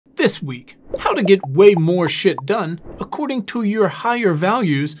This week, how to get way more shit done according to your higher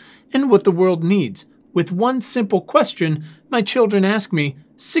values and what the world needs, with one simple question my children ask me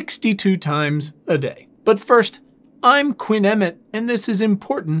 62 times a day. But first, I'm Quinn Emmett, and this is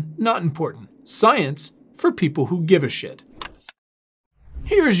Important, Not Important Science for People Who Give a Shit.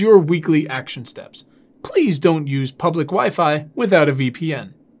 Here's your weekly action steps. Please don't use public Wi-Fi without a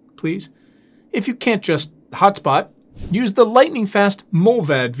VPN. Please. If you can't just hotspot, use the lightning-fast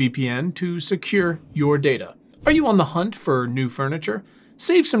Mullvad VPN to secure your data. Are you on the hunt for new furniture?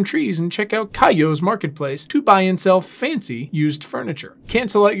 Save some trees and check out Kayo's marketplace to buy and sell fancy used furniture.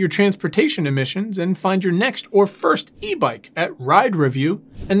 Cancel out your transportation emissions and find your next or first e-bike at Ride Review.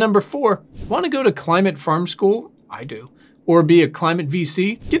 And number 4, want to go to climate farm school? I do. Or be a climate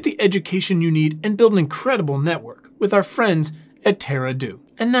VC? Get the education you need and build an incredible network with our friends at TerraDo.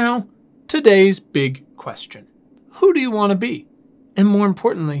 And now, today's big question. Who do you want to be? And more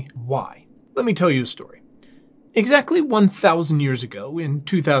importantly, why? Let me tell you a story. Exactly 1,000 years ago, in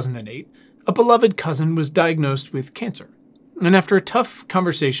 2008, a beloved cousin was diagnosed with cancer. And after a tough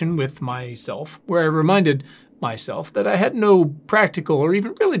conversation with myself, where I reminded myself that I had no practical or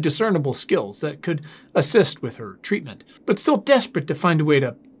even really discernible skills that could assist with her treatment, but still desperate to find a way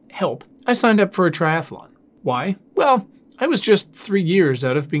to help, I signed up for a triathlon. Why? Well, I was just 3 years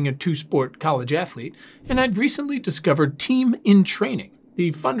out of being a two-sport college athlete, and I'd recently discovered Team in Training,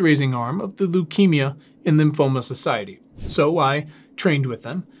 the fundraising arm of the Leukemia and Lymphoma Society. So I trained with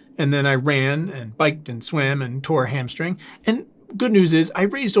them, and then I ran and biked and swam and tore a hamstring. And good news is I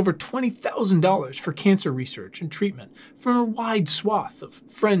raised over $20,000 for cancer research and treatment from a wide swath of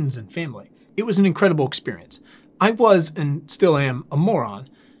friends and family. It was an incredible experience. I was, and still am, a moron,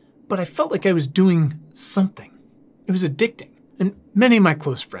 but I felt like I was doing something. It was addicting. And many of my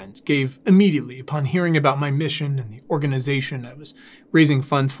close friends gave immediately upon hearing about my mission and the organization I was raising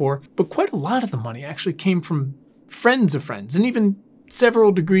funds for, but quite a lot of the money actually came from friends of friends, and even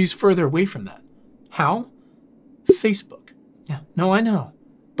several degrees further away from that. How? Facebook. Yeah, no, I know.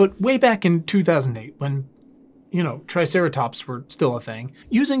 But way back in 2008, when, Triceratops were still a thing,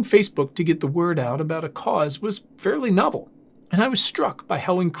 using Facebook to get the word out about a cause was fairly novel. And I was struck by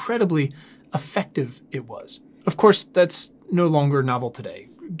how incredibly effective it was. Of course, that's no longer novel today,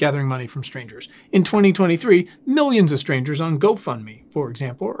 gathering money from strangers. In 2023, millions of strangers on GoFundMe, for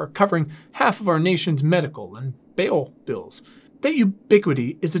example, are covering half of our nation's medical and bail bills. That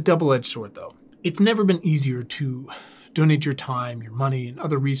ubiquity is a double-edged sword, though. It's never been easier to donate your time, your money, and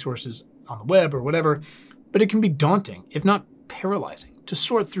other resources on the web or whatever, but it can be daunting, if not paralyzing, to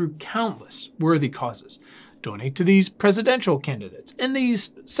sort through countless worthy causes. Donate to these presidential candidates, and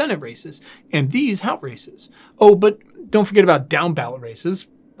these Senate races, and these House races. Oh, but don't forget about down-ballot races,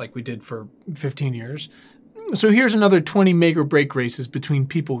 like we did for 15 years. So here's another 20 make-or-break races between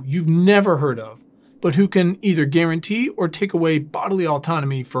people you've never heard of, but who can either guarantee or take away bodily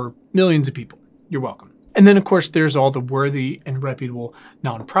autonomy for millions of people. You're welcome. And then, of course, there's all the worthy and reputable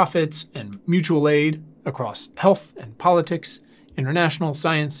nonprofits and mutual aid across health and politics, international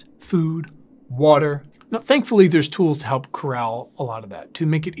science, food, water. Now, thankfully, there's tools to help corral a lot of that, to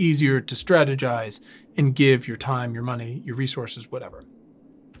make it easier to strategize and give your time, your money, your resources, whatever.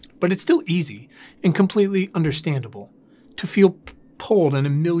 But it's still easy and completely understandable to feel pulled in a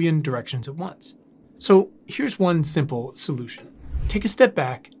million directions at once. So here's one simple solution. Take a step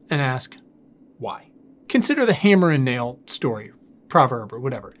back and ask, why? Consider the hammer and nail story, proverb, or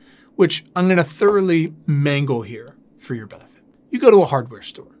whatever, which I'm going to thoroughly mangle here for your benefit. You go to a hardware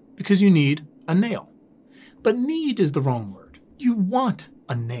store because you need a nail. But need is the wrong word. You want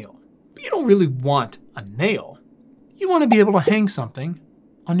a nail. But you don't really want a nail. You want to be able to hang something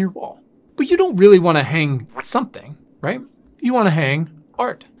on your wall. But you don't really want to hang something, right? You want to hang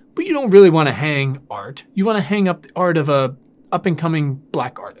art. But you don't really want to hang art. You want to hang up the art of a up-and-coming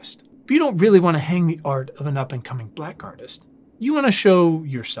black artist. But you don't really want to hang the art of an up-and-coming black artist. You want to show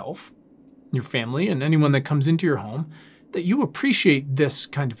yourself, your family, and anyone that comes into your home that you appreciate this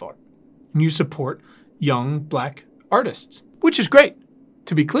kind of art. And you support young black artists, which is great,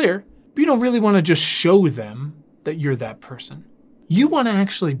 to be clear, but you don't really want to just show them that you're that person. You want to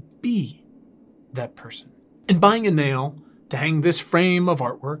actually be that person. And buying a nail to hang this frame of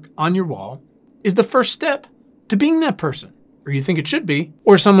artwork on your wall is the first step to being that person, or you think it should be,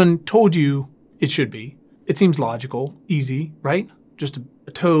 or someone told you it should be. It seems logical, easy, right? Just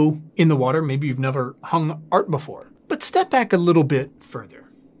a toe in the water. Maybe you've never hung art before. But step back a little bit further,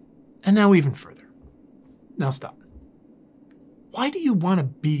 and now even further. Now stop. Why do you want to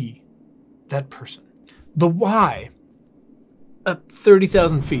be that person? The why, up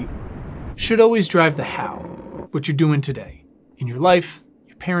 30,000 feet, should always drive the how, what you're doing today, in your life,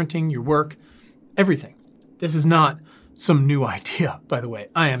 your parenting, your work, everything. This is not some new idea, by the way.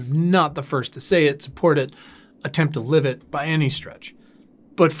 I am not the first to say it, support it, attempt to live it by any stretch.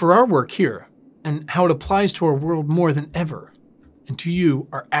 But for our work here, and how it applies to our world more than ever, and to you,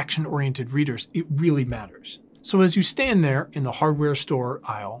 our action-oriented readers, it really matters. So as you stand there in the hardware store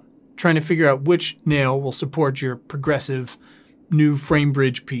aisle, trying to figure out which nail will support your progressive new frame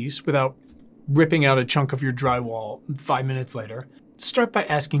bridge piece without ripping out a chunk of your drywall 5 minutes later, start by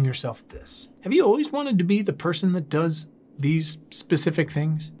asking yourself this. Have you always wanted to be the person that does these specific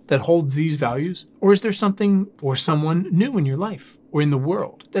things, that holds these values? Or is there something or someone new in your life or in the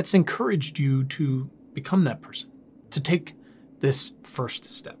world that's encouraged you to become that person, to take this first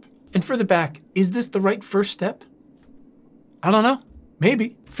step? And further back, is this the right first step? I don't know.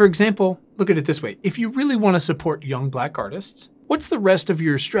 Maybe. For example, look at it this way. If you really want to support young Black artists, what's the rest of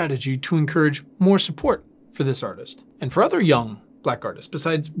your strategy to encourage more support for this artist and for other young Black artists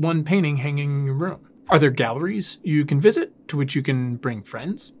besides one painting hanging in your room? Are there galleries you can visit to which you can bring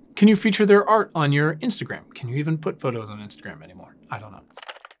friends? Can you feature their art on your Instagram? Can you even put photos on Instagram anymore? I don't know.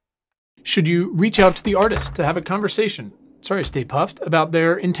 Should you reach out to the artist to have a conversation? Sorry, Stay Puft, about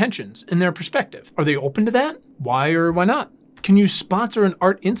their intentions and their perspective. Are they open to that? Why or why not? Can you sponsor an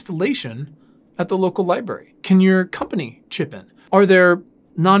art installation at the local library? Can your company chip in? Are there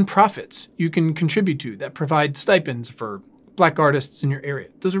nonprofits you can contribute to that provide stipends for Black artists in your area?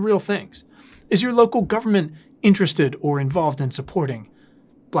 Those are real things. Is your local government interested or involved in supporting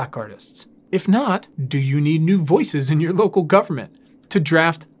Black artists? If not, do you need new voices in your local government to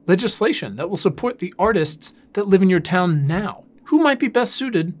draft legislation that will support the artists that live in your town now? Who might be best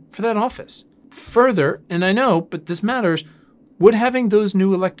suited for that office? Further, and I know, but this matters, would having those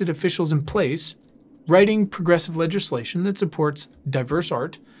new elected officials in place, writing progressive legislation that supports diverse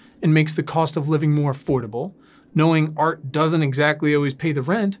art and makes the cost of living more affordable, knowing art doesn't exactly always pay the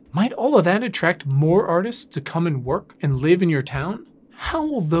rent, might all of that attract more artists to come and work and live in your town? How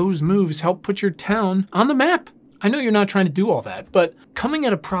will those moves help put your town on the map? I know you're not trying to do all that, but coming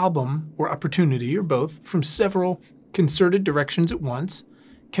at a problem or opportunity or both from several concerted directions at once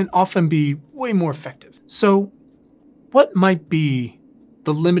can often be way more effective. So what might be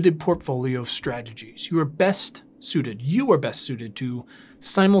the limited portfolio of strategies you are best suited to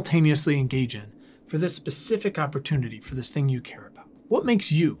simultaneously engage in for this specific opportunity, for this thing you care about? What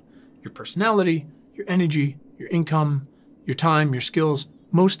makes you, your personality, your energy, your income, your time, your skills,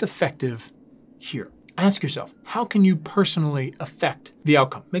 most effective here? Ask yourself, how can you personally affect the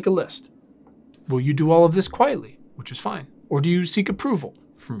outcome? Make a list. Will you do all of this quietly, which is fine? Or do you seek approval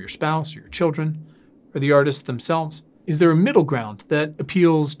from your spouse or your children or the artists themselves? Is there a middle ground that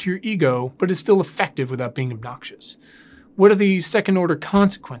appeals to your ego but is still effective without being obnoxious? What are the second-order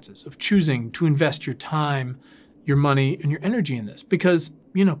consequences of choosing to invest your time, your money, and your energy in this? Because,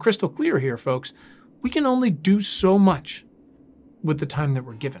 crystal clear here, folks, we can only do so much with the time that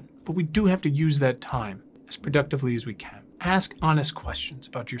we're given, but we do have to use that time as productively as we can. Ask honest questions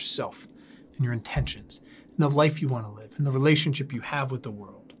about yourself and your intentions and the life you want to live and the relationship you have with the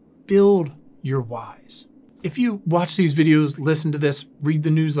world. Build your whys. If you watch these videos, listen to this, read the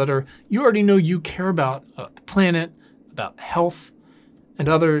newsletter, you already know you care about the planet, about health and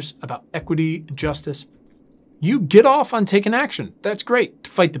others, about equity and justice. You get off on taking action. That's great. To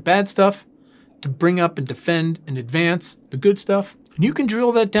fight the bad stuff, to bring up and defend and advance the good stuff. And you can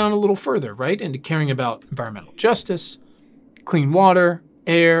drill that down a little further, right? Into caring about environmental justice, clean water,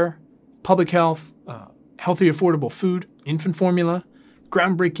 air, public health, healthy, affordable food, infant formula,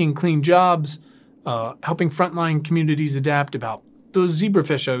 groundbreaking clean jobs, helping frontline communities adapt, about those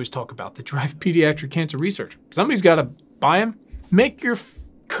zebrafish I always talk about that drive pediatric cancer research. Somebody's got to buy them. Make your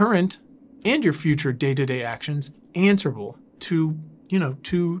current and your future day-to-day actions answerable to,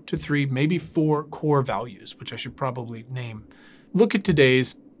 2 to 3, maybe 4 core values, which I should probably name. Look at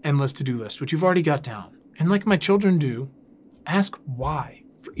today's endless to-do list, which you've already got down. And like my children do, ask why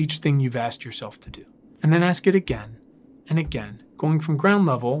for each thing you've asked yourself to do. And then ask it again and again, going from ground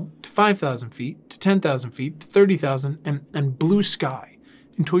level to 5,000 feet, to 10,000 feet, to 30,000, and blue sky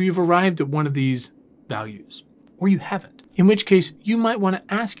until you've arrived at one of these values. Or you haven't. In which case, you might want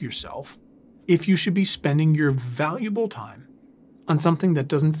to ask yourself if you should be spending your valuable time on something that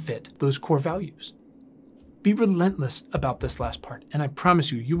doesn't fit those core values. Be relentless about this last part, and I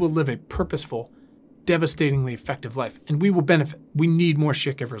promise you, you will live a purposeful, devastatingly effective life, and we will benefit. We need more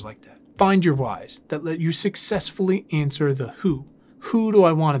shit givers like that. Find your whys that let you successfully answer the who. Who do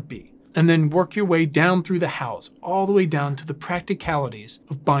I want to be? And then work your way down through the hows, all the way down to the practicalities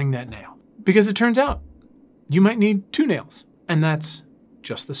of buying that nail. Because it turns out, you might need 2 nails, and that's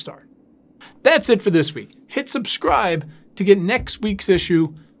just the start. That's it for this week. Hit subscribe To get next week's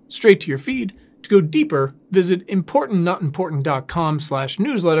issue straight to your feed, to go deeper, visit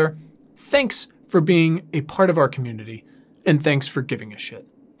importantnotimportant.com/newsletter. Thanks for being a part of our community, and thanks for giving a shit.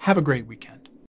 Have a great weekend.